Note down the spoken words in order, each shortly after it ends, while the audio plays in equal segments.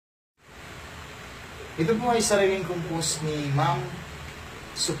Ito po ay sariling compose ni Ma'am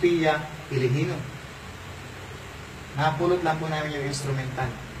Sophia Pilihino. Napulot lang po namin yung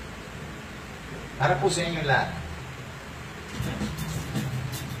instrumental. Para po sa inyo lahat.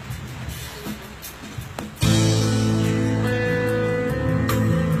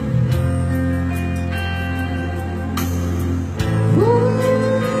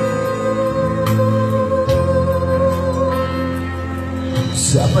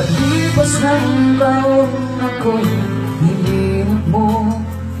 Sa palipas ng taon ako'y hinihinap mo.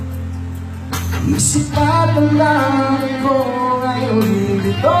 Isip at ang langit ko ngayon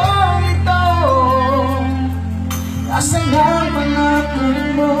ito. Nasaan ang pangako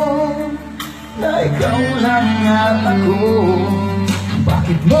mo na ikaw lang at ako?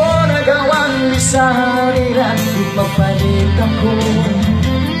 Bakit mo nagawang lisanin at ipapalit ako?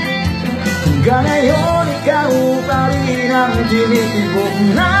 Hanggang ngayon ikaw pa rin ang tinitibok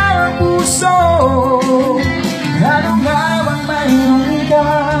ng puso. Ano nga bang mayroon ka?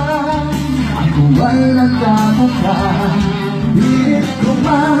 Ako ay nagtataka. Pilit ko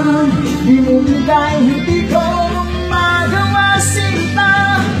man, hinintay, hindi ko magawa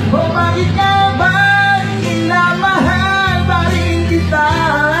sinta. O bakit nga ba minamahal pa rin kita?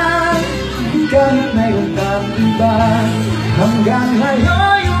 Kahit mayroon kang iba, hanggang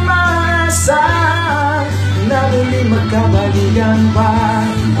ngayon umaasa na muli magkabalikan pa.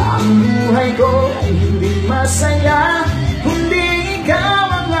 Ang buhay ko ay hindi masaya kundi ikaw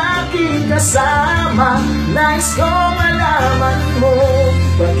ang aking kasama. Nais ko malaman mo,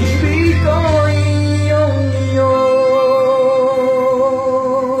 pag-ibig ko iyong-iyo.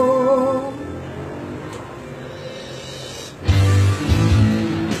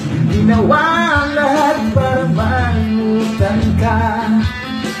 Ginawa ang lahat para malimutan ka.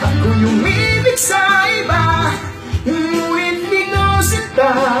 Ako yung ibig sa iba, ngunit di ko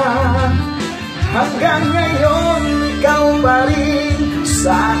sinta. Hanggang ngayon ikaw pa rin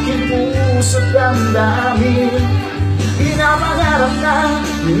sa aking puso't damdamin. Pinapangarap na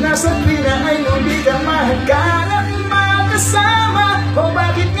nasa pina ay hindi ka mahagkan at makasama. O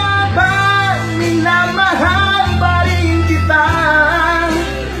bakit nga ba minamahal pa rin kita?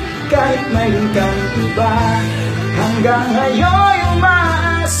 Kahit mayroon kang iba, hanggang ngayon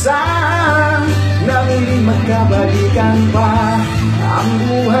umaasa na muli magkabalikan pa. Ang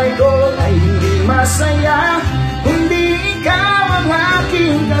buhay ko ay hindi masaya kundi ikaw ang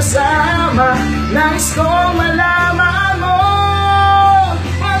aking kasama. Nais ko malaman